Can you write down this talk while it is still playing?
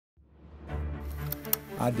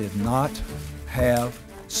I did not have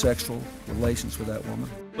sexual relations with that woman.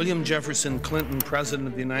 William Jefferson Clinton, President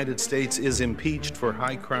of the United States, is impeached for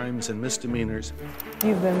high crimes and misdemeanors.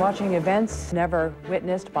 You've been watching events never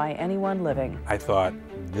witnessed by anyone living. I thought,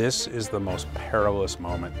 this is the most perilous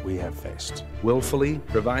moment we have faced. Willfully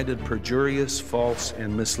provided perjurious, false,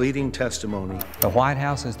 and misleading testimony. The White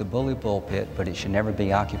House is the bully pulpit, but it should never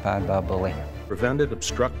be occupied by a bully. Prevented,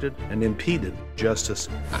 obstructed, and impeded justice.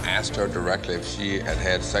 I asked her directly if she had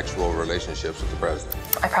had sexual relationships with the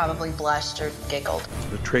president. I probably blushed or giggled.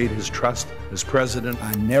 Betrayed his trust as president.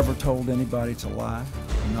 I never told anybody to lie,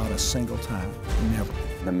 not a single time, never.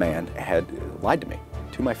 The man had lied to me,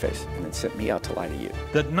 to my face, and then sent me out to lie to you.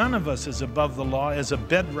 That none of us is above the law is a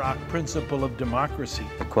bedrock principle of democracy.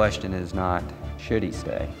 The question is not, should he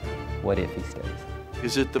stay? What if he stays?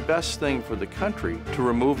 Is it the best thing for the country to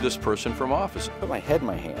remove this person from office? I put my head in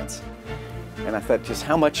my hands, and I thought, just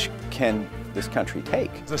how much can this country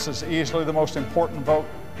take? This is easily the most important vote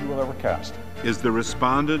you will ever cast. Is the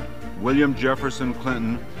respondent, William Jefferson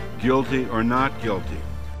Clinton, guilty or not guilty?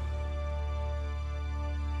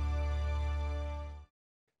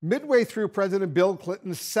 Midway through President Bill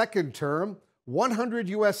Clinton's second term, 100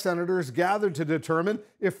 U.S. senators gathered to determine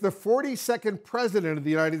if the 42nd president of the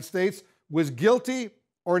United States was guilty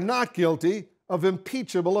or not guilty of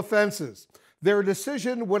impeachable offenses. Their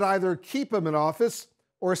decision would either keep him in office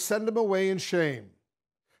or send him away in shame.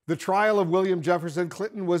 The trial of William Jefferson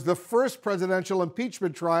Clinton was the first presidential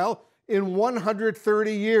impeachment trial in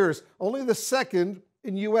 130 years, only the second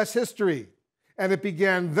in U.S. history. And it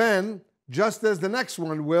began then, just as the next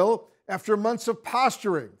one will, after months of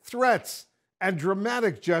posturing, threats, and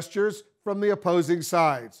dramatic gestures from the opposing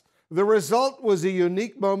sides. The result was a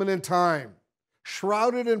unique moment in time,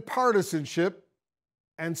 shrouded in partisanship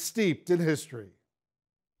and steeped in history.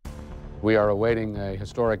 We are awaiting a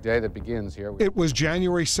historic day that begins here. It was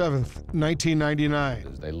January 7th, 1999.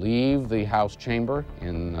 As they leave the House chamber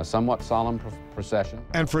in a somewhat solemn procession.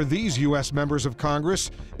 And for these U.S. members of Congress,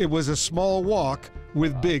 it was a small walk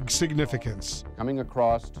with big significance. Coming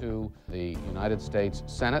across to the United States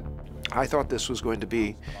Senate. I thought this was going to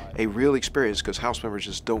be a real experience because House members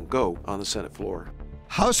just don't go on the Senate floor.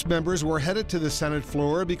 House members were headed to the Senate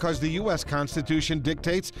floor because the U.S. Constitution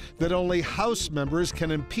dictates that only House members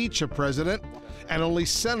can impeach a president and only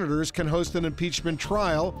senators can host an impeachment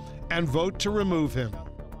trial and vote to remove him.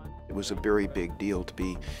 It was a very big deal to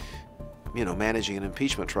be, managing an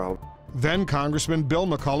impeachment trial. Then Congressman Bill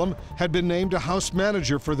McCollum had been named a House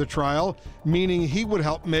manager for the trial, meaning he would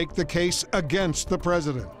help make the case against the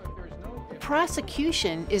president.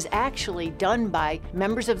 Prosecution is actually done by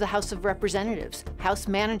members of the House of Representatives, House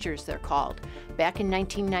managers they're called. Back in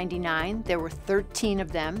 1999, there were 13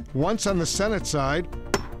 of them. Once on the Senate side,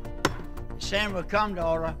 Senate will come to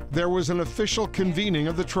order. There was an official convening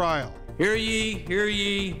of the trial. Hear ye, hear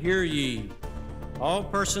ye, hear ye. All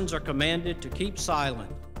persons are commanded to keep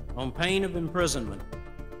silent on pain of imprisonment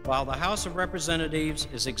while the House of Representatives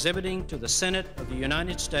is exhibiting to the Senate of the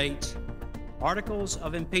United States articles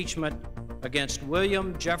of impeachment against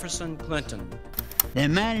William Jefferson Clinton. The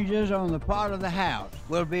managers on the part of the House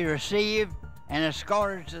will be received and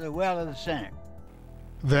escorted to the well of the Senate.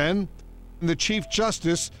 Then, the Chief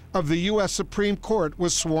Justice of the U.S. Supreme Court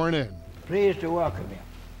was sworn in. Pleased to welcome you.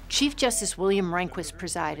 Chief Justice William Rehnquist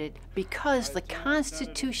presided because the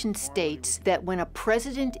Constitution states that when a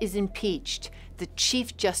president is impeached, the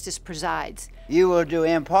Chief Justice presides. You will do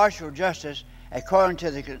impartial justice according to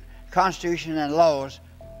the Constitution and laws,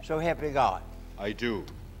 so help you God. I do.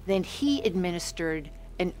 Then he administered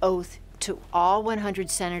an oath to all 100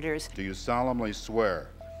 senators. Do you solemnly swear?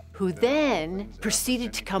 Who then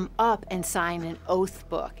proceeded to come up and sign an oath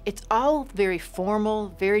book. It's all very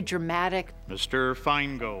formal, very dramatic. Mr.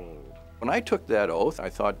 Feingold. When I took that oath, I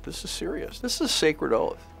thought, this is serious. This is a sacred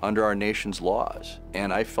oath under our nation's laws.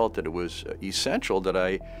 And I felt that it was essential that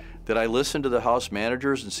I listen to the House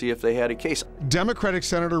managers and see if they had a case. Democratic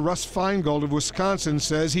Senator Russ Feingold of Wisconsin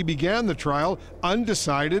says he began the trial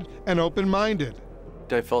undecided and open-minded.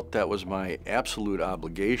 I felt that was my absolute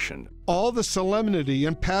obligation. All the solemnity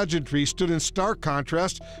and pageantry stood in stark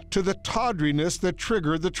contrast to the tawdriness that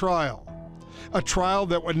triggered the trial. A trial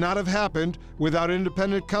that would not have happened without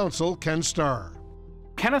independent counsel Ken Starr.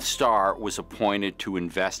 Kenneth Starr was appointed to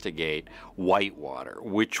investigate Whitewater,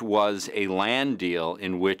 which was a land deal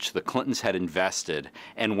in which the Clintons had invested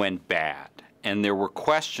and went bad. And there were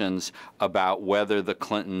questions about whether the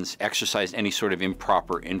Clintons exercised any sort of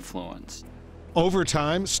improper influence. Over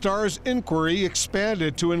time, Starr's inquiry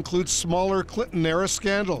expanded to include smaller Clinton-era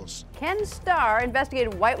scandals. Ken Starr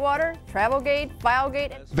investigated Whitewater, Travelgate,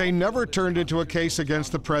 Filegate. They never turned into a case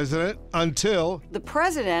against the president until the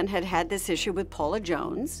president had this issue with Paula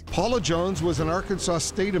Jones. Paula Jones was an Arkansas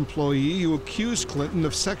state employee who accused Clinton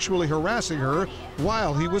of sexually harassing her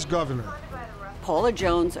while he was governor. Paula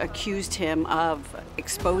Jones accused him of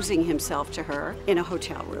exposing himself to her in a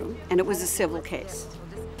hotel room, and it was a civil case.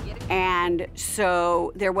 And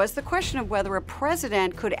so there was the question of whether a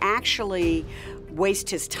president could actually waste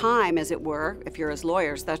his time, as it were, if you're his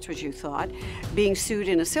lawyers, that's what you thought, being sued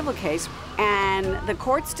in a civil case. And the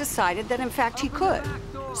courts decided that, in fact, he could.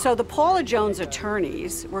 So the Paula Jones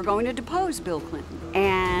attorneys were going to depose Bill Clinton.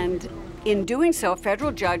 And in doing so, a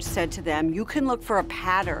federal judge said to them, you can look for a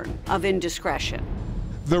pattern of indiscretion.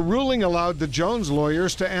 The ruling allowed the Jones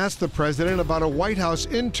lawyers to ask the president about a White House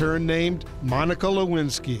intern named Monica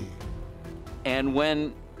Lewinsky. And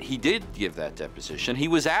when he did give that deposition, he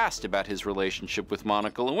was asked about his relationship with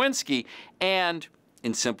Monica Lewinsky, and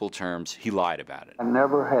in simple terms, he lied about it. I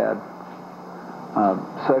never had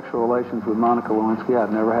sexual relations with Monica Lewinsky.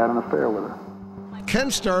 I've never had an affair with her.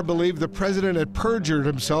 Ken Starr believed the president had perjured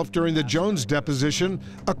himself during the Jones deposition,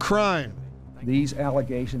 a crime. These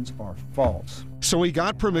allegations are false. So he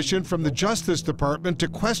got permission from the Justice Department to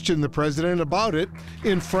question the president about it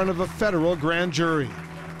in front of a federal grand jury.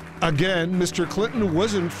 Again, Mr. Clinton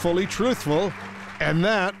wasn't fully truthful, and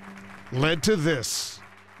that led to this.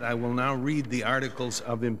 I will now read the articles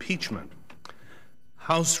of impeachment.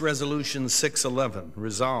 House Resolution 611,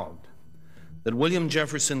 resolved that William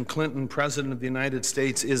Jefferson Clinton, President of the United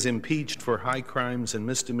States, is impeached for high crimes and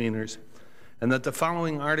misdemeanors, and that the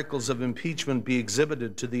following articles of impeachment be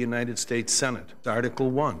exhibited to the United States Senate.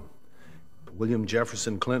 Article 1, William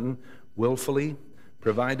Jefferson Clinton willfully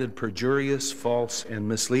provided perjurious, false, and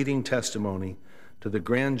misleading testimony to the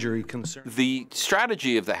grand jury concerned. The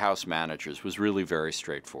strategy of the House managers was really very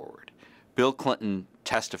straightforward. Bill Clinton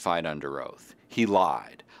testified under oath. He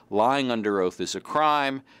lied. Lying under oath is a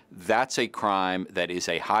crime. That's a crime that is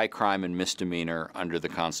a high crime and misdemeanor under the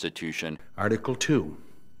Constitution. Article 2.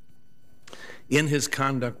 In his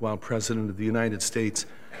conduct while President of the United States,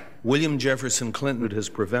 William Jefferson Clinton has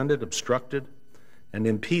prevented, obstructed, and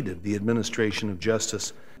impeded the administration of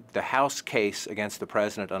justice. The House case against the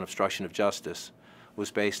president on obstruction of justice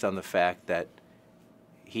was based on the fact that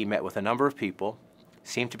he met with a number of people,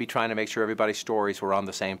 seemed to be trying to make sure everybody's stories were on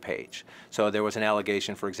the same page. So there was an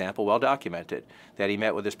allegation, for example, well documented, that he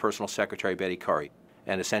met with his personal secretary, Betty Curry,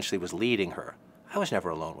 and essentially was leading her. I was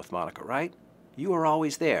never alone with Monica, right? You were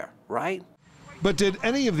always there, right? But did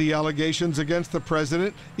any of the allegations against the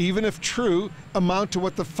president, even if true, amount to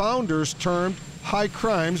what the founders termed high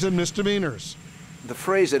crimes and misdemeanors? The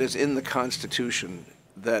phrase that is in the Constitution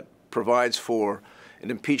that provides for an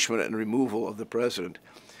impeachment and removal of the president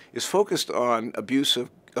is focused on abuse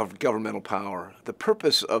of governmental power. The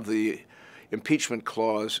purpose of the impeachment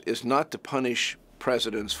clause is not to punish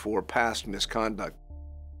presidents for past misconduct.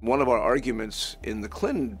 One of our arguments in the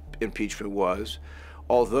Clinton impeachment was,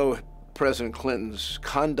 although President Clinton's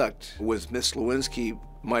conduct with Miss Lewinsky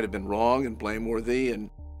might have been wrong and blameworthy and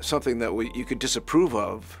something that you could disapprove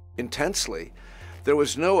of intensely, there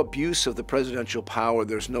was no abuse of the presidential power.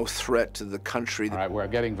 There's no threat to the country. All right, we're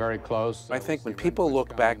getting very close. I think when people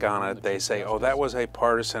look back on it, they say, oh, that was a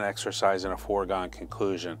partisan exercise and a foregone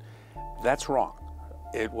conclusion. That's wrong.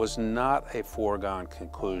 It was not a foregone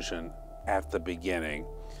conclusion at the beginning.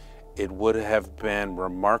 It would have been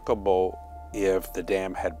remarkable if the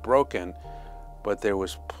dam had broken, but there were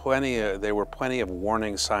plenty of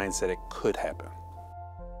warning signs that it could happen.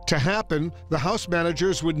 To happen, the House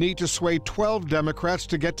managers would need to sway 12 Democrats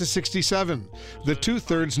to get to 67, the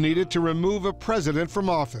two-thirds needed to remove a president from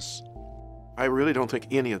office. I really don't think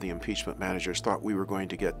any of the impeachment managers thought we were going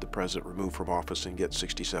to get the president removed from office and get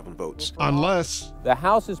 67 votes. Unless the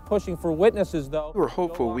House is pushing for witnesses, though. We were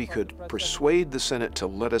hopeful we could persuade the Senate to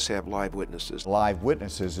let us have live witnesses. Live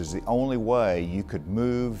witnesses is the only way you could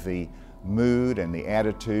move the mood and the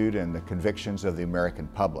attitude and the convictions of the American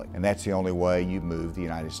public. And that's the only way you move the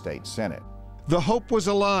United States Senate. The hope was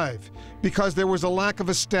alive because there was a lack of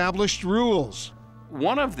established rules.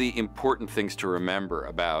 One of the important things to remember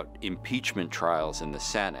about impeachment trials in the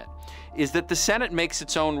Senate is that the Senate makes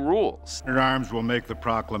its own rules. Senator Arms will make the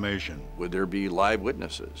proclamation. Would there be live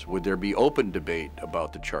witnesses? Would there be open debate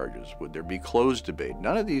about the charges? Would there be closed debate?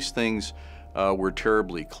 None of these things were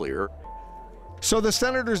terribly clear. So the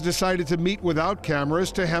senators decided to meet without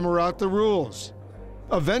cameras to hammer out the rules.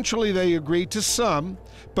 Eventually they agreed to some,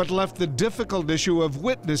 but left the difficult issue of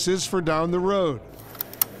witnesses for down the road.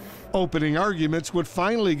 Opening arguments would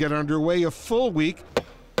finally get underway a full week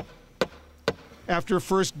after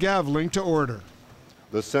first gaveling to order.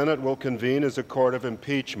 The Senate will convene as a court of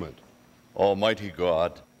impeachment. Almighty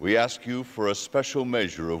God, we ask you for a special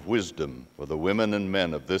measure of wisdom for the women and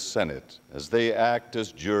men of this Senate as they act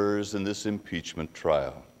as jurors in this impeachment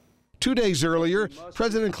trial. 2 days earlier,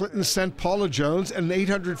 President Clinton sent Paula Jones an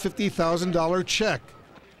 $850,000 check.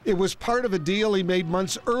 It was part of a deal he made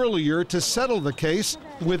months earlier to settle the case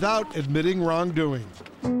without admitting wrongdoing.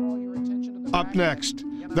 Up next,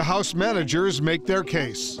 the House managers make their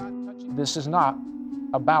case. This is not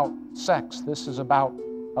about sex. This is about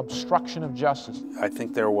obstruction of justice. I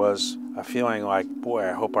think there was a feeling like, boy,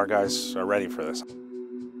 I hope our guys are ready for this.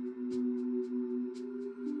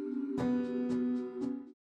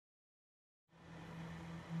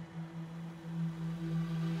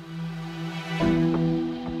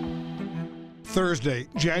 Thursday,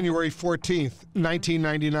 January 14th,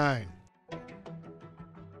 1999.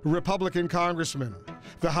 Republican congressmen,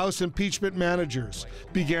 the House impeachment managers,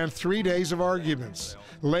 began 3 days of arguments,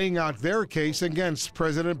 laying out their case against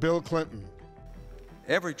President Bill Clinton.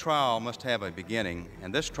 Every trial must have a beginning,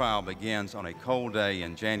 and this trial begins on a cold day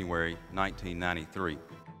in January 1993.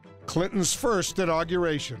 Clinton's first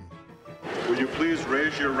inauguration. Will you please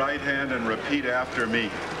raise your right hand and repeat after me?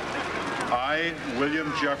 I,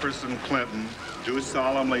 William Jefferson Clinton, do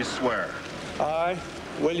solemnly swear. I,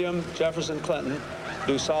 William Jefferson Clinton,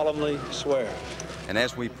 do solemnly swear. And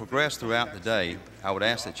as we progress throughout the day, I would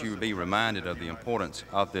ask that you be reminded of the importance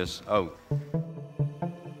of this oath.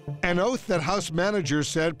 An oath that House managers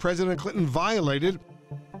said President Clinton violated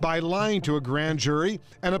by lying to a grand jury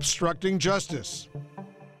and obstructing justice.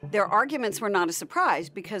 Their arguments were not a surprise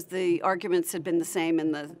because the arguments had been the same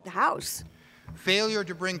in the House. Failure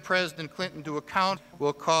to bring President Clinton to account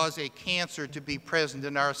will cause a cancer to be present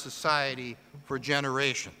in our society for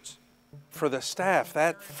generations. For the staff,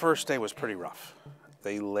 that first day was pretty rough.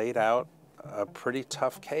 They laid out a pretty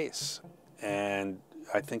tough case, and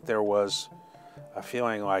I think there was a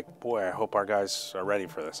feeling like, boy, I hope our guys are ready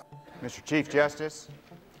for this. Mr. Chief Justice,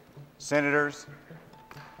 Senators,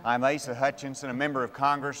 I'm Asa Hutchinson, a member of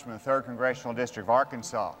Congress from the 3rd Congressional District of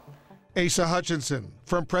Arkansas. Asa Hutchinson,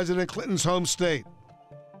 from President Clinton's home state.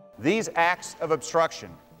 These acts of obstruction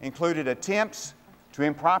included attempts to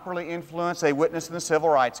improperly influence a witness in the civil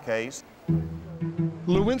rights case.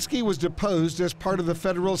 Lewinsky was deposed as part of the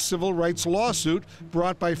federal civil rights lawsuit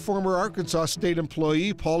brought by former Arkansas state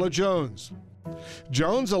employee Paula Jones.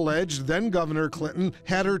 Jones alleged then-Governor Clinton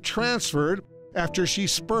had her transferred after she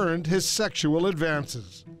spurned his sexual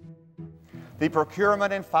advances. The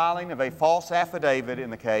procurement and filing of a false affidavit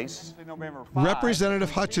in the case.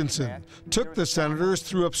 Representative Hutchinson took the senators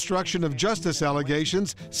through obstruction of justice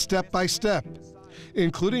allegations step by step,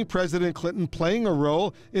 including President Clinton playing a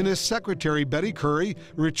role in his secretary, Betty Curry,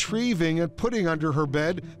 retrieving and putting under her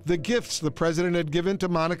bed the gifts the president had given to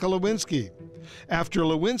Monica Lewinsky, after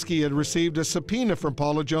Lewinsky had received a subpoena from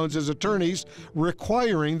Paula Jones's attorneys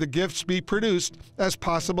requiring the gifts be produced as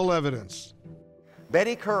possible evidence.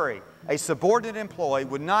 Betty Curry, a subordinate employee,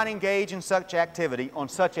 would not engage in such activity on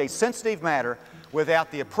such a sensitive matter without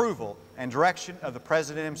the approval and direction of the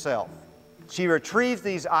president himself. She retrieves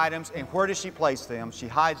these items, and where does she place them? She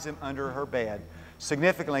hides them under her bed,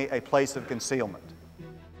 significantly a place of concealment.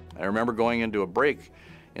 I remember going into a break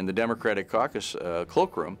in the Democratic caucus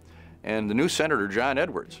cloakroom, and the new Senator John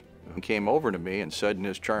Edwards came over to me and said in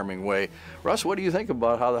his charming way, "Russ, what do you think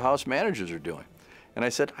about how the House managers are doing?" And I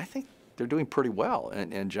said, "I think they're doing pretty well."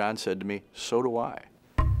 And John said to me, "So do I."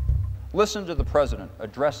 Listen to the president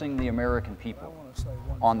addressing the American people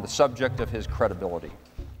on the subject of his credibility.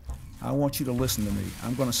 I want you to listen to me.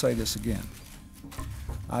 I'm going to say this again.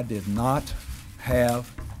 I did not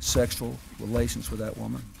have sexual relations with that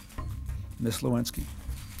woman, Miss Lewinsky.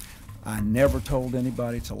 I never told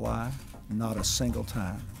anybody to lie, not a single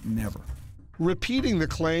time, never. Repeating the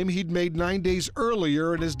claim he'd made 9 days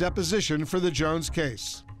earlier in his deposition for the Jones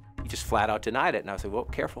case. He just flat out denied it, and I was like, well,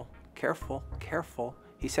 careful, careful, careful.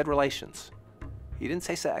 He said relations. He didn't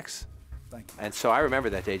say sex. Thank you. And so I remember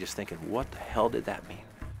that day just thinking, what the hell did that mean?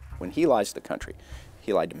 When he lies to the country,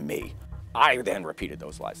 he lied to me. I then repeated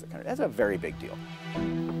those lies to the country. That's a very big deal.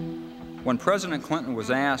 When President Clinton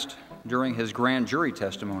was asked during his grand jury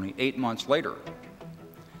testimony 8 months later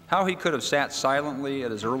how he could have sat silently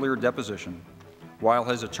at his earlier deposition while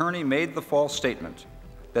his attorney made the false statement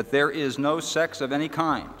that there is no sex of any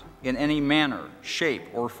kind, in any manner, shape,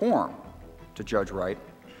 or form, to Judge Wright,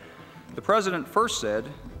 the president first said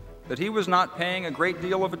that he was not paying a great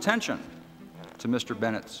deal of attention to Mr.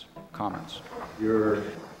 Bennett's comments.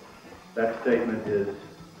 That statement is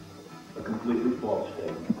a completely false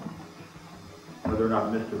statement. whether or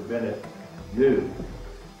not Mr. Bennett knew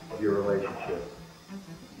of your relationship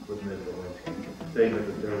with Ms. Lewinsky. The statement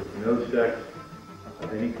that there was no sex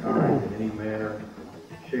of any kind, in any manner,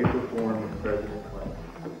 shape, or form with President Clinton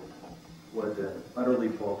was an utterly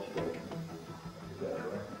false statement. Is that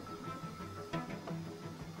correct?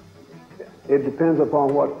 It depends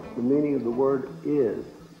upon what the meaning of the word is.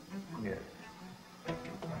 Yes.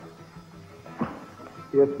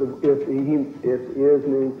 If is means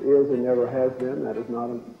is and never has been, that is not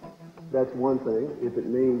that's one thing. If it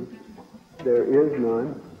means there is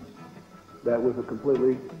none, that was a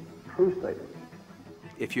completely true statement.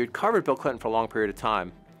 If you had covered Bill Clinton for a long period of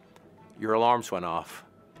time, your alarms went off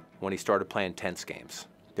when he started playing tense games.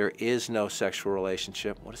 There is no sexual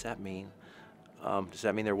relationship. What does that mean? Does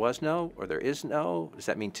that mean there was no, or there is no? Does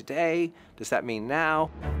that mean today? Does that mean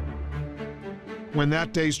now? When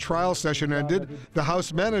that day's trial session ended, the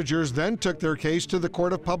House managers then took their case to the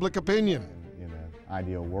Court of Public Opinion. In an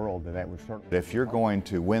ideal world, that would certainly... If you're going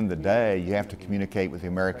to win the day, you have to communicate with the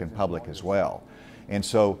American public as well. And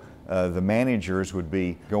so the managers would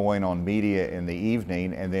be going on media in the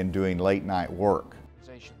evening and then doing late night work.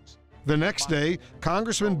 The next day,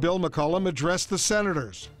 Congressman Bill McCollum addressed the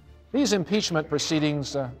senators. These impeachment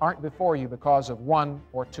proceedings aren't before you because of one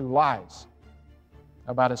or two lies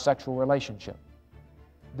about a sexual relationship.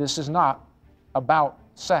 This is not about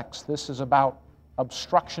sex. This is about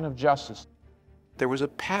obstruction of justice. There was a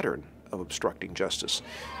pattern of obstructing justice.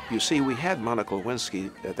 You see, we had Monica Lewinsky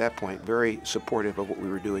at that point very supportive of what we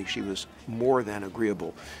were doing. She was more than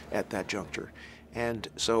agreeable at that juncture. And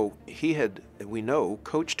so he had, we know,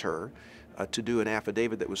 coached her to do an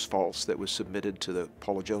affidavit that was false that was submitted to the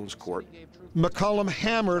Paula Jones court. McCollum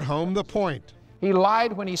hammered home the point. He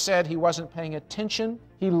lied when he said he wasn't paying attention.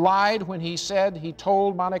 He lied when he said he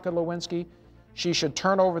told Monica Lewinsky she should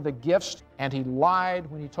turn over the gifts, and he lied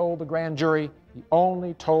when he told the grand jury he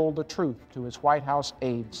only told the truth to his White House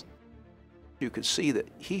aides. You could see that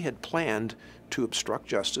he had planned to obstruct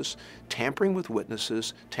justice, tampering with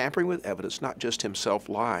witnesses, tampering with evidence, not just himself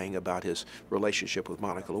lying about his relationship with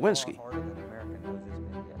Monica Lewinsky.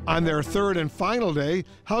 On their third and final day,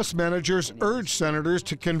 House managers urged senators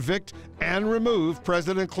to convict and remove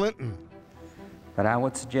President Clinton. But I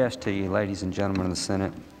would suggest to you, ladies and gentlemen of the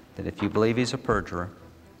Senate, that if you believe he's a perjurer,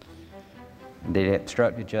 that he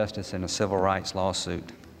obstructed justice in a civil rights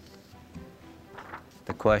lawsuit,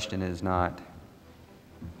 the question is not,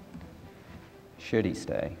 should he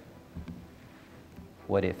stay?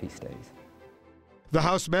 What if he stays? The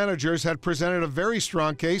House managers had presented a very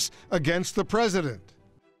strong case against the president.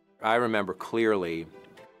 I remember clearly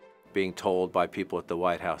being told by people at the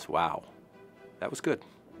White House, wow, that was good.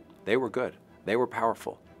 They were good. They were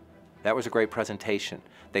powerful. That was a great presentation.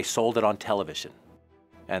 They sold it on television.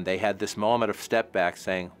 And they had this moment of step back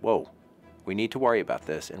saying, whoa, we need to worry about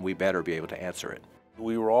this and we better be able to answer it.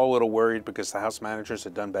 We were all a little worried because the House managers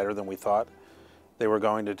had done better than we thought they were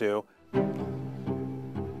going to do.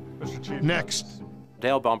 Next,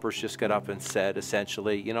 Dale Bumpers just got up and said,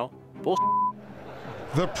 essentially, you know, bullshit.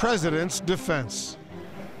 The president's defense.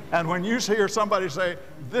 And when you hear somebody say,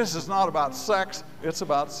 this is not about sex, it's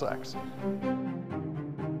about sex.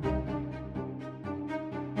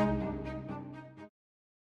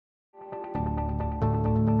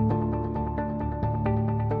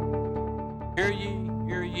 Hear ye,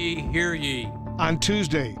 hear ye, hear ye. On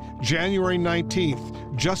Tuesday, January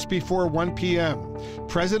 19th, just before 1 p.m.,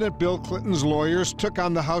 President Bill Clinton's lawyers took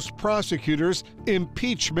on the House prosecutors'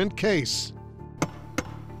 impeachment case.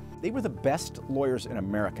 They were the best lawyers in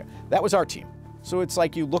America. That was our team. So it's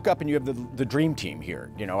like you look up and you have the dream team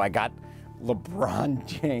here. You know, I got LeBron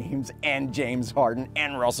James and James Harden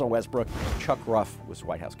and Russell Westbrook. Chuck Ruff was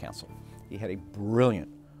White House counsel. He had a brilliant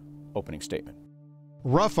opening statement.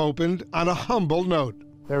 Ruff opened on a humble note.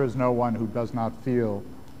 There is no one who does not feel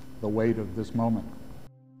the weight of this moment.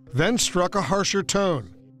 Then struck a harsher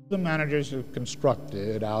tone. The managers have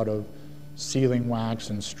constructed out of sealing wax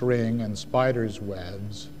and string and spiders'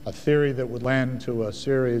 webs a theory that would lend to a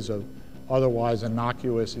series of otherwise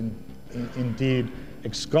innocuous, indeed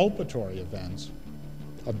exculpatory events,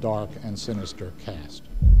 a dark and sinister cast.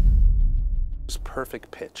 It was perfect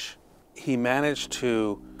pitch. He managed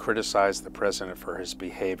to criticize the president for his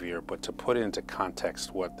behavior, but to put into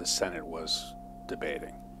context what the Senate was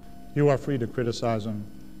debating. You are free to criticize him,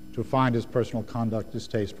 to find his personal conduct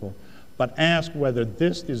distasteful, but ask whether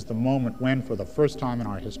this is the moment when, for the first time in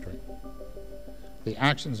our history, the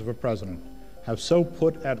actions of a president have so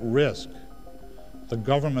put at risk the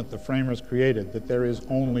government the framers created that there is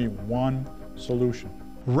only one solution.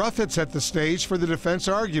 Ruff had set the stage for the defense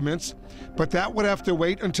arguments, but that would have to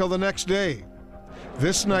wait until the next day.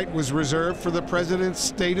 This night was reserved for the president's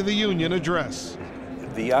State of the Union address.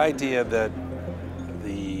 The idea that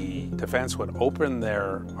the defense would open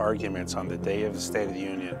their arguments on the day of the State of the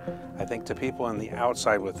Union, I think to people on the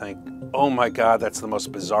outside would think, oh my God, that's the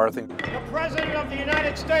most bizarre thing. The President of the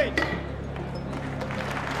United States.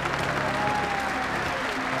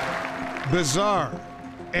 Bizarre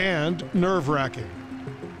and nerve-wracking.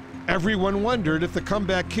 Everyone wondered if the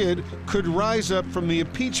comeback kid could rise up from the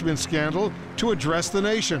impeachment scandal to address the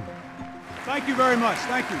nation. Thank you very much.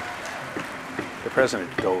 Thank you. The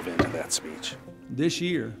president dove into that speech. This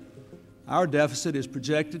year, our deficit is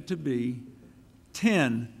projected to be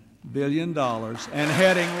 $10 billion and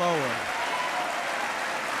heading lower.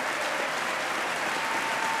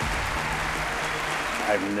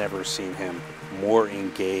 I've never seen him more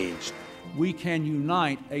engaged. We can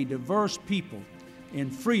unite a diverse people in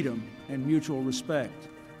freedom and mutual respect.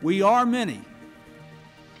 We are many.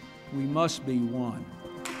 We must be one.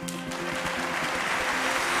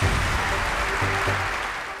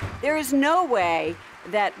 There is no way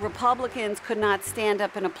that Republicans could not stand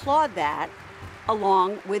up and applaud that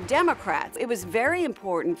along with Democrats. It was very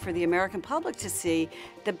important for the American public to see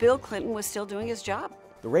that Bill Clinton was still doing his job.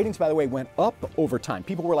 The ratings, by the way, went up over time.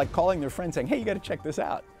 People were like calling their friends saying, hey, you got to check this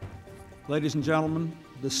out. Ladies and gentlemen,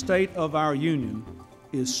 the state of our union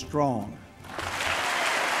is strong.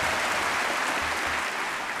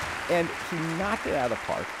 And he knocked it out of the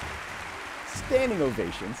park, standing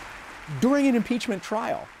ovations, during an impeachment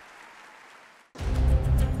trial.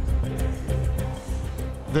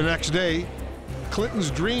 The next day,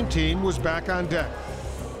 Clinton's dream team was back on deck.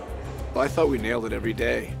 Well, I thought we nailed it every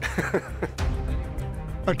day.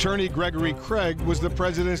 Attorney Gregory Craig was the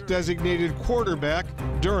president's designated quarterback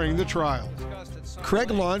during the trial.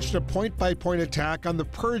 Craig launched a point-by-point attack on the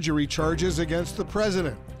perjury charges against the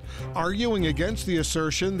president, arguing against the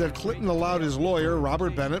assertion that Clinton allowed his lawyer,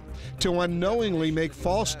 Robert Bennett, to unknowingly make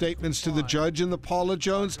false statements to the judge in the Paula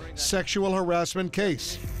Jones sexual harassment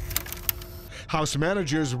case. House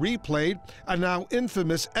managers replayed a now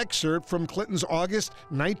infamous excerpt from Clinton's August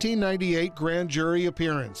 1998 grand jury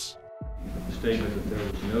appearance. The statement that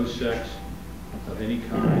there was no sex of any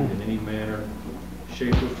kind, in any manner,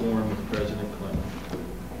 shape, or form with President Clinton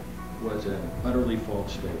was an utterly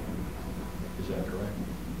false statement. Is that correct?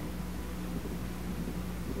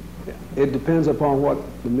 It depends upon what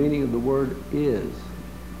the meaning of the word is.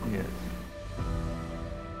 Yes.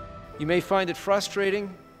 You may find it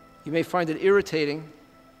frustrating, you may find it irritating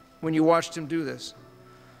when you watched him do this,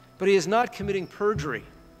 but he is not committing perjury.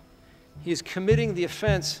 He is committing the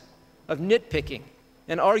offense of nitpicking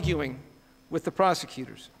and arguing with the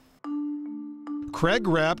prosecutors. Craig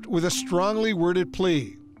rapped with a strongly worded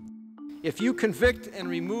plea. If you convict and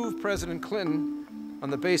remove President Clinton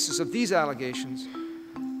on the basis of these allegations,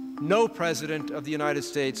 no president of the United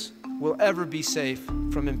States will ever be safe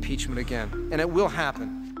from impeachment again, and it will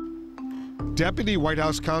happen. Deputy White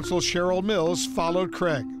House counsel Cheryl Mills followed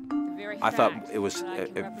Craig. I thought it was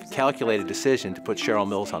a calculated decision to put Cheryl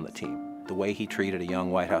Mills on the team, the way he treated a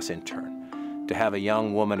young White House intern. To have a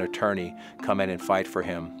young woman attorney come in and fight for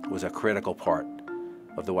him was a critical part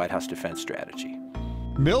of the White House defense strategy.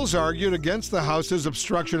 Mills argued against the House's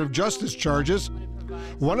obstruction of justice charges.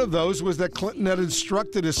 One of those was that Clinton had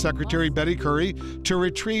instructed his secretary, Betty Curry, to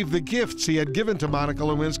retrieve the gifts he had given to Monica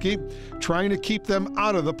Lewinsky, trying to keep them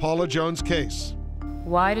out of the Paula Jones case.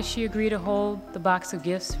 Why does she agree to hold the box of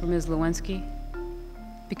gifts for Ms. Lewinsky?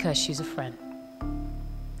 Because she's a friend.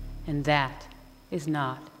 And that is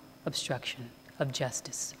not obstruction of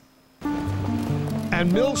justice.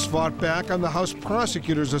 And Mills fought back on the House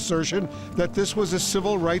prosecutor's assertion that this was a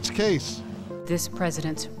civil rights case. This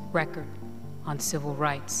president's record on civil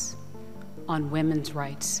rights, on women's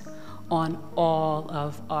rights, on all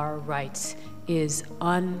of our rights is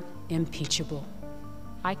unimpeachable.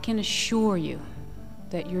 I can assure you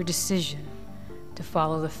that your decision to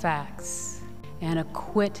follow the facts and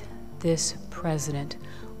acquit this president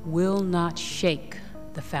will not shake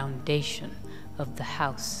the foundation of the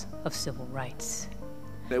House of Civil Rights.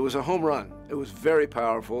 It was a home run. It was very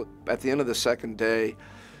powerful. At the end of the second day,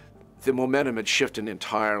 the momentum had shifted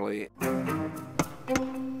entirely.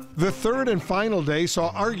 The third and final day saw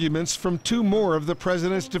arguments from two more of the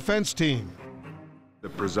president's defense team. The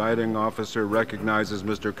presiding officer recognizes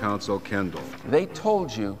Mr. Counsel Kendall. They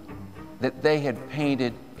told you that they had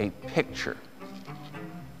painted a picture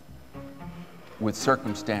with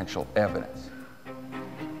circumstantial evidence.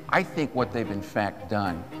 I think what they've in fact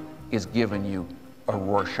done is given you a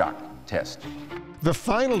Rorschach test. The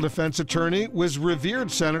final defense attorney was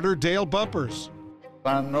revered Senator Dale Bumpers.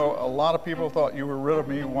 I know a lot of people thought you were rid of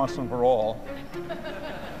me once and for all.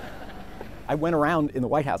 I went around in the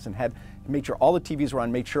White House and made sure all the TVs were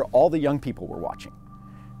on, made sure all the young people were watching,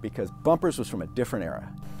 because Bumpers was from a different era.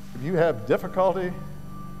 If you have difficulty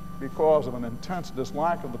because of an intense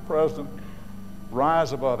dislike of the president,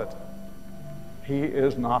 rise above it. He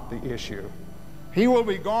is not the issue. He will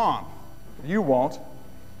be gone. You won't.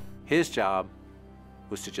 His job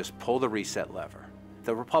was to just pull the reset lever.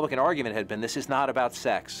 The Republican argument had been, this is not about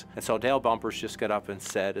sex. And so Dale Bumpers just got up and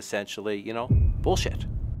said, essentially, you know, bullshit.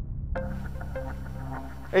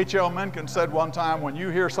 H.L. Mencken said one time, when you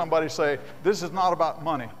hear somebody say, this is not about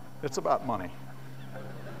money, it's about money.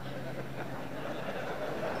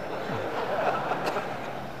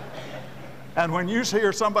 And when you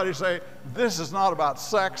hear somebody say, this is not about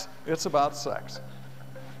sex, it's about sex.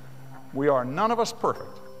 We are none of us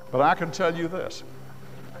perfect, but I can tell you this.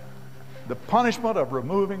 The punishment of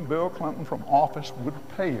removing Bill Clinton from office would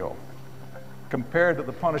pale compared to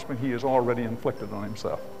the punishment he has already inflicted on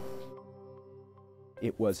himself.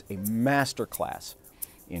 It was a masterclass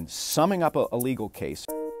in summing up a legal case.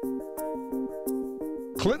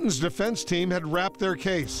 Clinton's defense team had wrapped their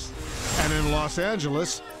case, and in Los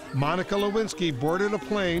Angeles, Monica Lewinsky boarded a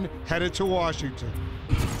plane headed to Washington.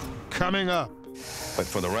 Coming up. But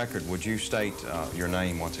for the record, would you state your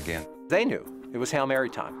name once again? They knew. It was Hail Mary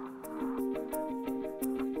time.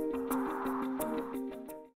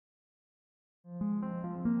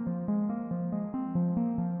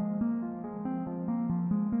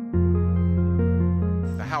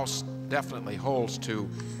 The House definitely holds to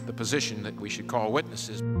the position that we should call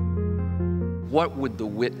witnesses. What would the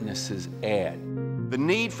witnesses add? The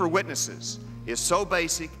need for witnesses is so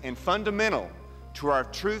basic and fundamental to our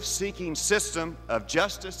truth-seeking system of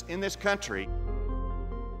justice in this country.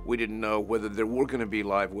 We didn't know whether there were going to be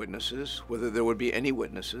live witnesses, whether there would be any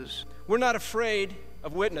witnesses. We're not afraid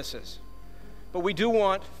of witnesses, but we do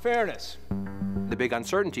want fairness. The big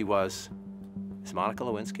uncertainty was, is Monica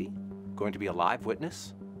Lewinsky going to be a live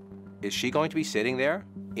witness? Is she going to be sitting there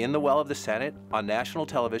in the well of the Senate, on national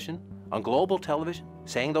television, on global television,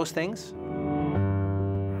 saying those things?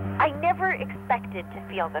 I never expected to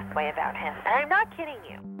feel this way about him, and I'm not kidding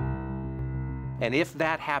you. And if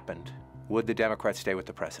that happened, would the Democrats stay with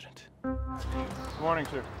the president? Good morning,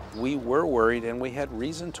 sir. We were worried, and we had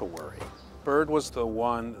reason to worry. Byrd was the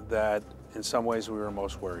one that, in some ways, we were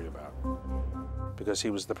most worried about, because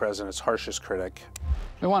he was the president's harshest critic.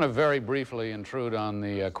 We want to very briefly intrude on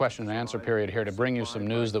the question and answer period here to bring you some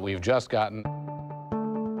news that we've just gotten.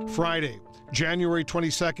 Friday, January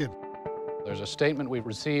 22nd. There's a statement we've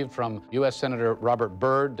received from U.S. Senator Robert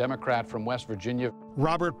Byrd, Democrat from West Virginia.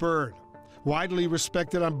 Robert Byrd, widely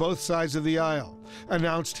respected on both sides of the aisle,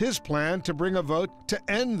 announced his plan to bring a vote to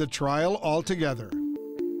end the trial altogether.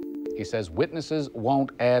 He says witnesses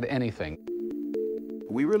won't add anything.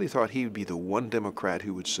 We really thought he would be the one Democrat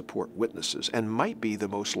who would support witnesses and might be the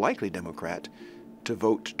most likely Democrat to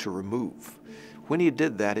vote to remove. When he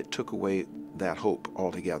did that, it took away that hope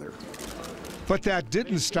altogether. But that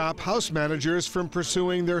didn't stop House managers from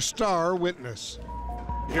pursuing their star witness.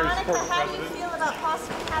 Monica, how do you feel about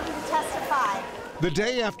possibly having to testify? The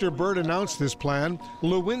day after Byrd announced this plan,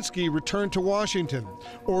 Lewinsky returned to Washington,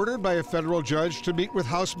 ordered by a federal judge to meet with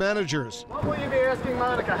House managers. What will you be asking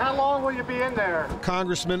Monica? How long will you be in there?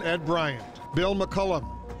 Congressman Ed Bryant, Bill McCullum,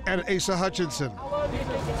 and Asa Hutchinson. How long do you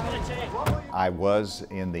think it's going to take? I was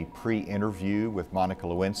in the pre-interview with Monica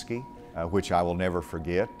Lewinsky, which I will never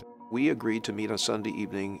forget. We agreed to meet on Sunday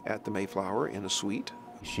evening at the Mayflower in a suite.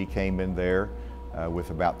 She came in there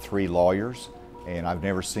with about 3 lawyers, and I've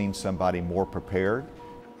never seen somebody more prepared.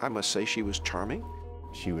 I must say she was charming.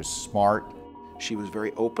 She was smart. She was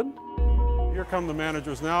very open. Here come the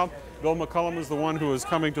managers now. Bill McCullum is the one who is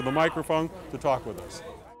coming to the microphone to talk with us.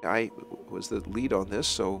 I was the lead on this,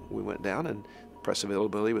 so we went down, and press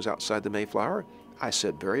availability was outside the Mayflower. I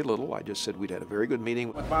said very little. I just said we'd had a very good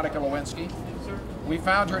meeting. With Monica Lewinsky, we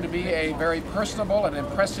found her to be a very personable and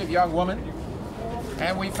impressive young woman,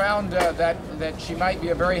 and we found that she might be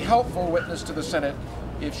a very helpful witness to the Senate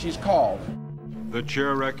if she's called. The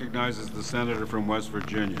chair recognizes the senator from West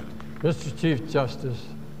Virginia. Mr. Chief Justice,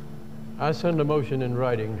 I send a motion in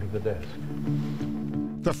writing to the desk.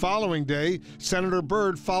 The following day, Senator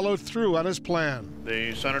Byrd followed through on his plan.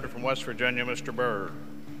 The senator from West Virginia, Mr. Byrd,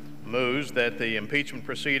 moves that the impeachment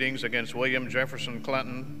proceedings against William Jefferson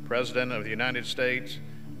Clinton, President of the United States,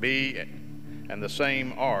 be and the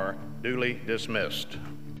same are duly dismissed.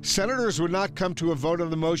 Senators would not come to a vote on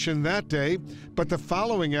the motion that day, but the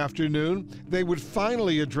following afternoon, they would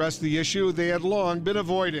finally address the issue they had long been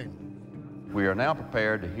avoiding. We are now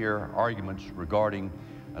prepared to hear arguments regarding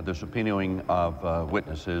the subpoenaing of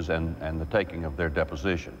witnesses and the taking of their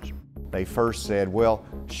depositions. They first said, well,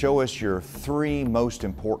 show us your 3 most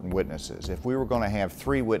important witnesses. If we were going to have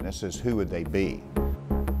 3 witnesses, who would they be?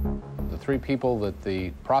 The 3 people that the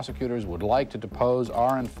prosecutors would like to depose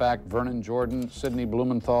are, in fact, Vernon Jordan, Sidney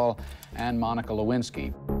Blumenthal, and Monica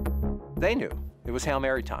Lewinsky. They knew it was Hail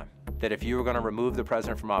Mary time, that if you were going to remove the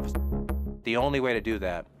president from office, the only way to do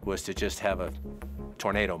that was to just have a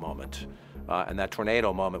tornado moment. And that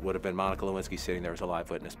tornado moment would have been Monica Lewinsky sitting there as a live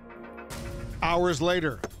witness. Hours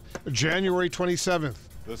later, January 27th.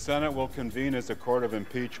 The Senate will convene as a court of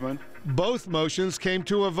impeachment. Both motions came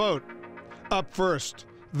to a vote. Up first,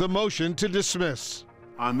 the motion to dismiss.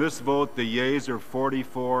 On this vote, the yeas are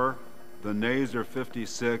 44, the nays are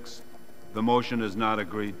 56. The motion is not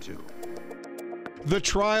agreed to. The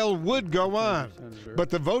trial would go on, but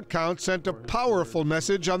the vote count sent a powerful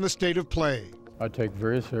message on the state of play. I take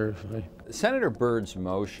very seriously. Senator Byrd's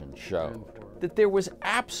motion showed that there was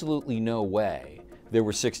absolutely no way there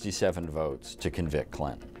were 67 votes to convict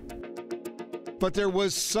Clinton. But there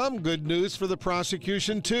was some good news for the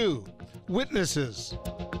prosecution, too. Witnesses.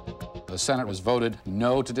 The Senate was voted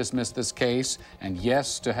no to dismiss this case and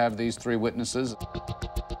yes to have these 3 witnesses.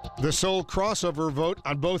 The sole crossover vote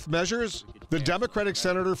on both measures, the Democratic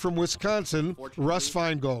senator from Wisconsin, Russ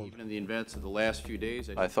Feingold. Even in the events of the last few days,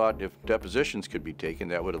 I thought if depositions could be taken,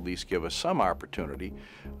 that would at least give us some opportunity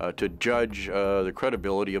to judge the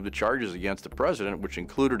credibility of the charges against the president, which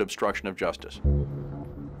included obstruction of justice.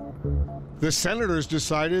 The senators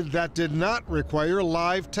decided that did not require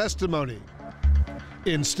live testimony.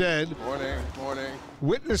 Instead,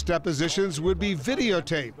 witness depositions would be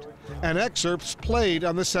videotaped and excerpts played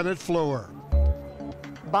on the Senate floor.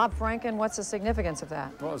 Bob Franken, what's the significance of that?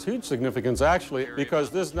 Well, it's huge significance, actually, because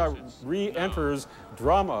this now re-enters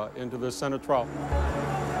drama into the Senate trial.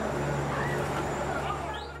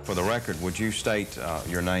 For the record, would you state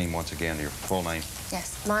your name once again, your full name?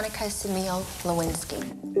 Yes, Monica Simeo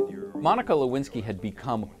Lewinsky. Monica Lewinsky had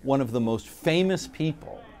become one of the most famous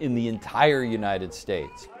people in the entire United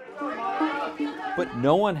States. But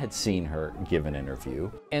no one had seen her give an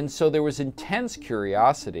interview, and so there was intense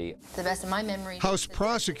curiosity. To the best of my memory, House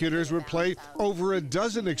prosecutors would play over a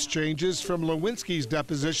dozen exchanges from Lewinsky's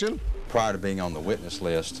deposition. Prior to being on the witness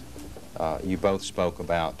list, you both spoke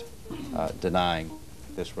about denying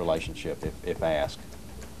this relationship if asked.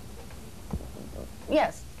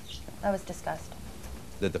 yes, that was discussed.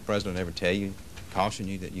 Did the president ever tell you, caution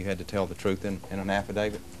you that you had to tell the truth in an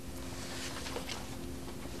affidavit?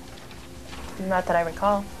 Not that I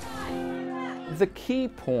recall. The key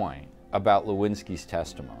point about Lewinsky's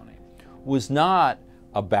testimony was not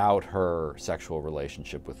about her sexual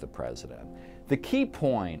relationship with the president. The key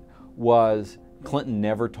point was Clinton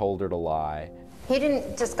never told her to lie. He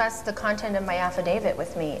didn't discuss the content of my affidavit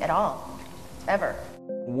with me at all, ever.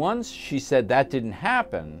 Once she said that didn't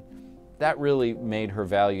happen, that really made her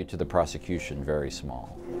value to the prosecution very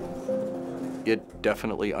small. It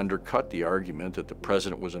definitely undercut the argument that the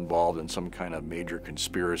president was involved in some kind of major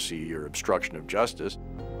conspiracy or obstruction of justice.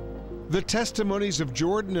 The testimonies of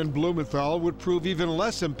Jordan and Blumenthal would prove even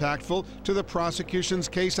less impactful to the prosecution's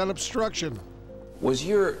case on obstruction. Was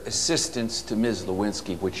your assistance to Ms.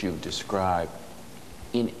 Lewinsky, which you've described,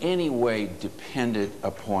 in any way dependent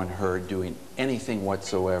upon her doing anything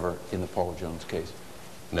whatsoever in the Paul Jones case?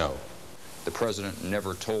 No. The president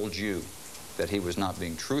never told you that he was not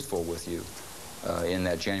being truthful with you in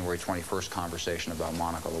that January 21st conversation about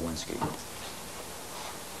Monica Lewinsky.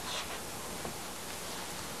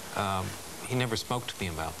 He never spoke to me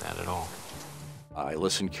about that at all. I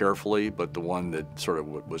listened carefully, but the one that sort of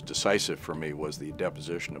was decisive for me was the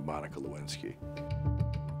deposition of Monica Lewinsky.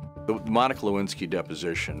 The Monica Lewinsky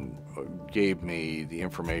deposition gave me the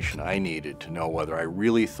information I needed to know whether I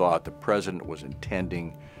really thought the president was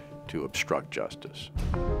intending to obstruct justice.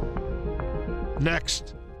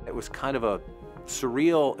 Next. It was kind of a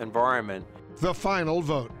surreal environment. The final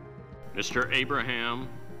vote. Mr. Abraham,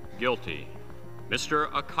 guilty.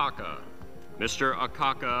 Mr. Akaka. Mr.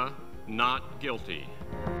 Akaka, not guilty.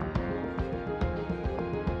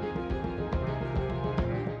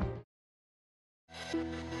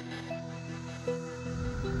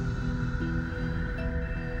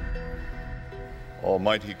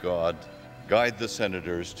 Almighty God, guide the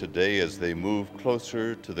senators today as they move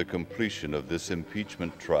closer to the completion of this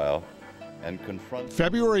impeachment trial and confront...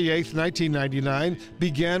 February 8, 1999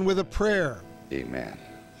 began with a prayer. Amen.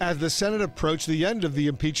 As the Senate approached the end of the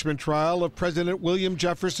impeachment trial of President William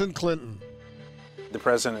Jefferson Clinton. The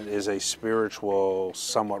president is a spiritual,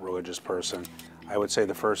 somewhat religious person. I would say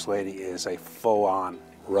the First Lady is a full-on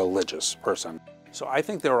religious person. So I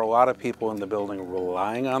think there are a lot of people in the building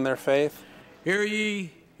relying on their faith. Hear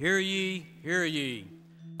ye, hear ye, hear ye.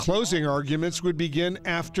 Closing arguments would begin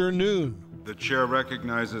after noon. The chair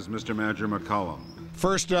recognizes Mr. Manager McCollum.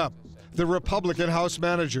 First up, the Republican House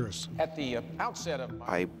managers. At the outset of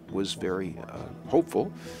I was very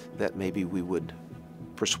hopeful that maybe we would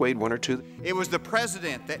persuade one or two. It was the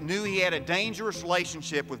president that knew he had a dangerous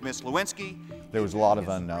relationship with Ms. Lewinsky. There was a lot of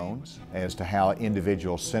unknowns as to how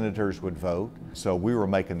individual senators would vote, so we were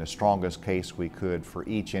making the strongest case we could for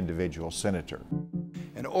each individual senator.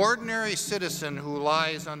 An ordinary citizen who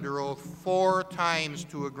lies under oath 4 times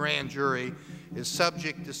to a grand jury is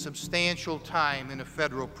subject to substantial time in a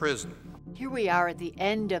federal prison. Here we are at the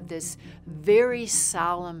end of this very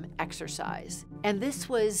solemn exercise, and this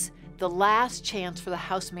was the last chance for the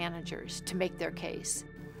House managers to make their case.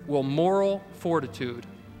 Will moral fortitude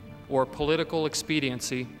or political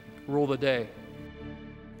expediency rule the day?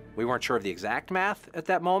 We weren't sure of the exact math at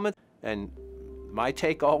that moment, and my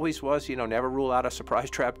take always was, you know, never rule out a surprise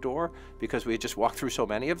trap door, because we had just walked through so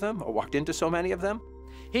many of them, or walked into so many of them.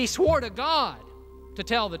 He swore to God to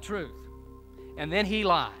tell the truth, and then he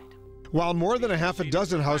lied. While more than a half a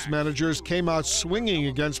dozen House managers came out swinging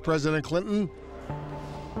against President Clinton,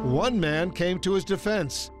 one man came to his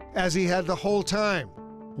defense, as he had the whole time.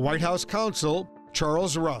 White House counsel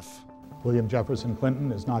Charles Ruff. William Jefferson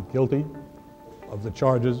Clinton is not guilty of the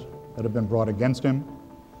charges that have been brought against him.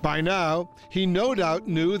 By now, he no doubt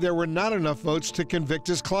knew there were not enough votes to convict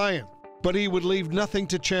his client, but he would leave nothing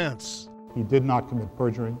to chance. He did not commit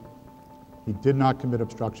perjury. He did not commit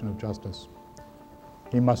obstruction of justice.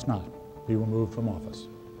 He must not be removed from office.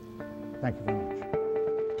 Thank you very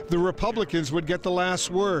much. The Republicans would get the last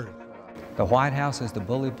word. The White House is the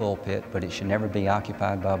bully pulpit, but it should never be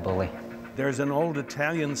occupied by a bully. There's an old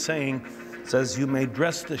Italian saying, says, you may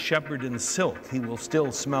dress the shepherd in silk, he will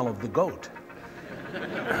still smell of the goat.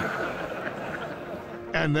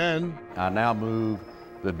 And then, I now move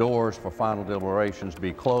the doors for final deliberations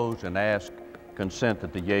be closed and ask consent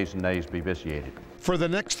that the yeas and nays be vitiated. For the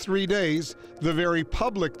next 3 days, the very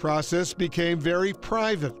public process became very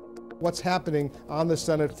private. What's happening on the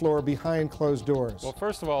Senate floor behind closed doors? Well,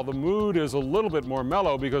 first of all, the mood is a little bit more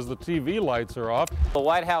mellow because the TV lights are off. The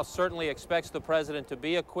White House certainly expects the president to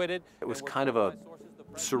be acquitted. It was kind of a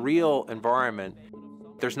surreal environment.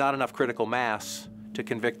 There's not enough critical mass to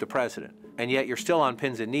convict the president, and yet you're still on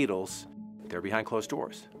pins and needles. They're behind closed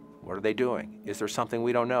doors. What are they doing? Is there something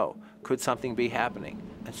we don't know? Could something be happening?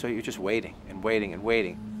 And so you're just waiting and waiting and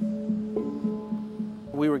waiting.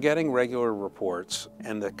 We were getting regular reports,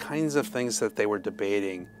 and the kinds of things that they were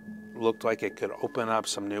debating looked like it could open up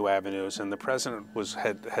some new avenues, and the president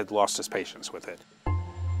had lost his patience with it.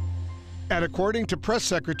 And according to Press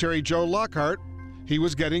Secretary Joe Lockhart, he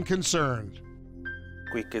was getting concerned.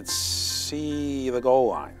 We could see the goal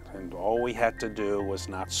line, and all we had to do was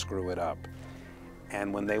not screw it up.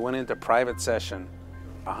 And when they went into private session,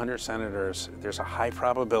 100 senators, there's a high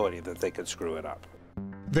probability that they could screw it up.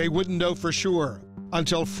 They wouldn't know for sure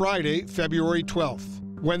until Friday, February 12th,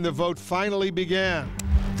 when the vote finally began.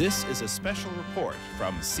 This is a special report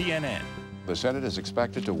from CNN. The Senate is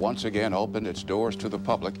expected to once again open its doors to the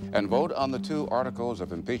public and vote on the 2 articles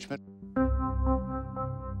of impeachment.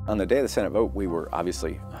 On the day of the Senate vote, we were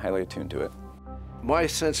obviously highly attuned to it. My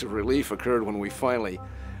sense of relief occurred when we finally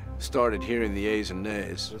started hearing the ayes and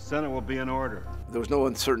nays. The Senate will be in order. There was no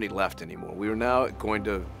uncertainty left anymore. We were now going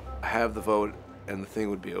to have the vote and the thing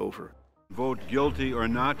would be over. Vote guilty or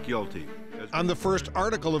not guilty. On the first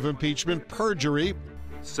article of impeachment, perjury.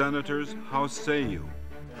 Senators, how say you?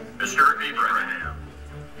 Mr. Abraham.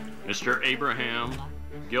 Mr. Abraham,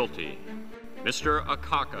 guilty. Mr.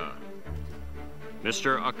 Akaka.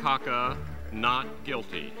 Mr. Akaka, not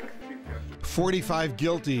guilty. 45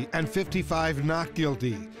 guilty and 55 not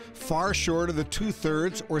guilty, far short of the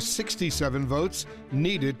 2/3 or 67 votes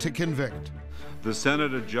needed to convict. The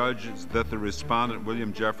Senate adjudges that the respondent,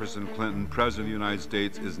 William Jefferson Clinton, President of the United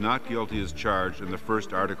States, is not guilty as charged in the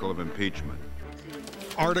first article of impeachment.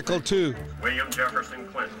 Article 2. William Jefferson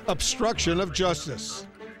Clinton. Obstruction of justice.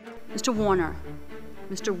 Mr. Warner.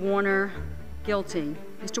 Mr. Warner, guilty.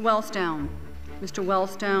 Mr. Wellstone. Mr.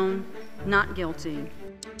 Wellstone, not guilty.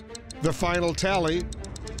 The final tally,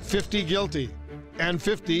 50 guilty and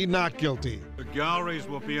 50 not guilty. The galleries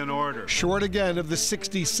will be in order. Short again of the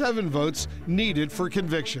 67 votes needed for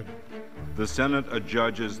conviction. The Senate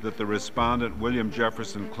adjudges that the respondent, William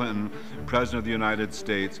Jefferson Clinton, President of the United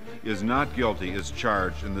States, is not guilty as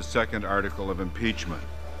charged in the second article of impeachment.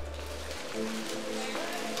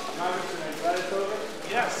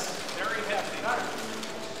 Yes, very happy.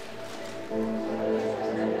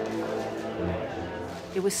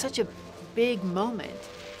 It was such a big moment.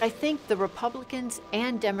 I think the Republicans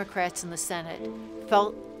and Democrats in the Senate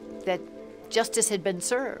felt that justice had been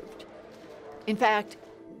served. In fact,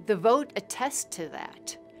 the vote attests to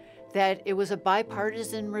that it was a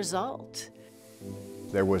bipartisan result.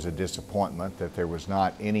 There was a disappointment that there was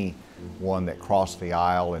not anyone that crossed the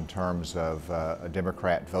aisle in terms of a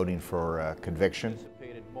Democrat voting for conviction.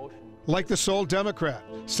 Like the sole Democrat,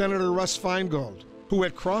 Senator Russ Feingold, who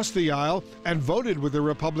had crossed the aisle and voted with the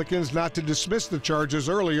Republicans not to dismiss the charges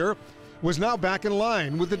earlier, was now back in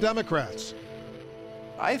line with the Democrats.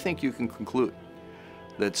 I think you can conclude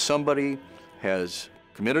that somebody has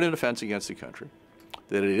committed an offense against the country,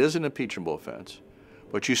 that it is an impeachable offense,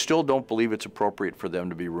 but you still don't believe it's appropriate for them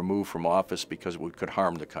to be removed from office because it could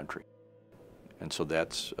harm the country. And so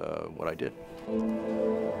that's what I did.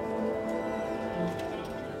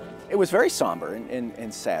 It was very somber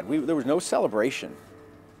and sad. There was no celebration.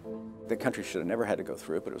 The country should have never had to go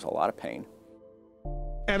through it, but it was a lot of pain.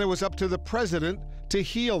 And it was up to the president to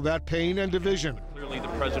heal that pain and division. Clearly the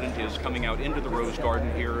president is coming out into the Rose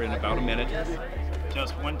Garden here in about a minute.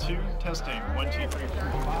 Test 1, 2, testing. 1, 2, 3, 4.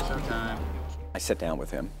 Showtime. I sat down with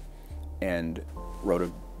him and wrote a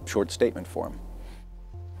short statement for him.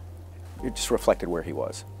 It just reflected where he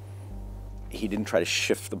was. He didn't try to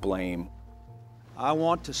shift the blame. I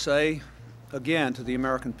want to say again to the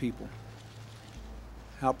American people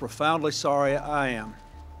how profoundly sorry I am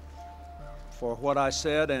for what I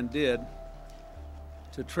said and did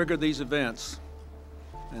to trigger these events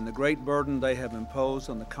and the great burden they have imposed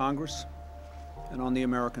on the Congress and on the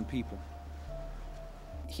American people.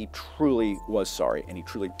 He truly was sorry, and he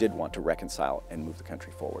truly did want to reconcile and move the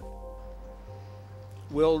country forward.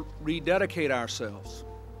 We'll rededicate ourselves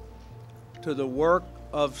to the work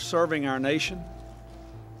of serving our nation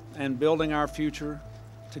and building our future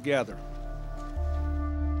together.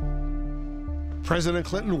 President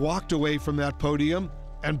Clinton walked away from that podium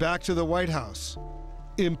and back to the White House,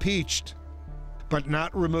 impeached, but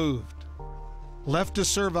not removed, left to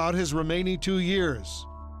serve out his remaining 2 years,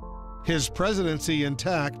 his presidency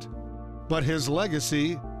intact, but his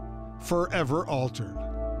legacy forever altered.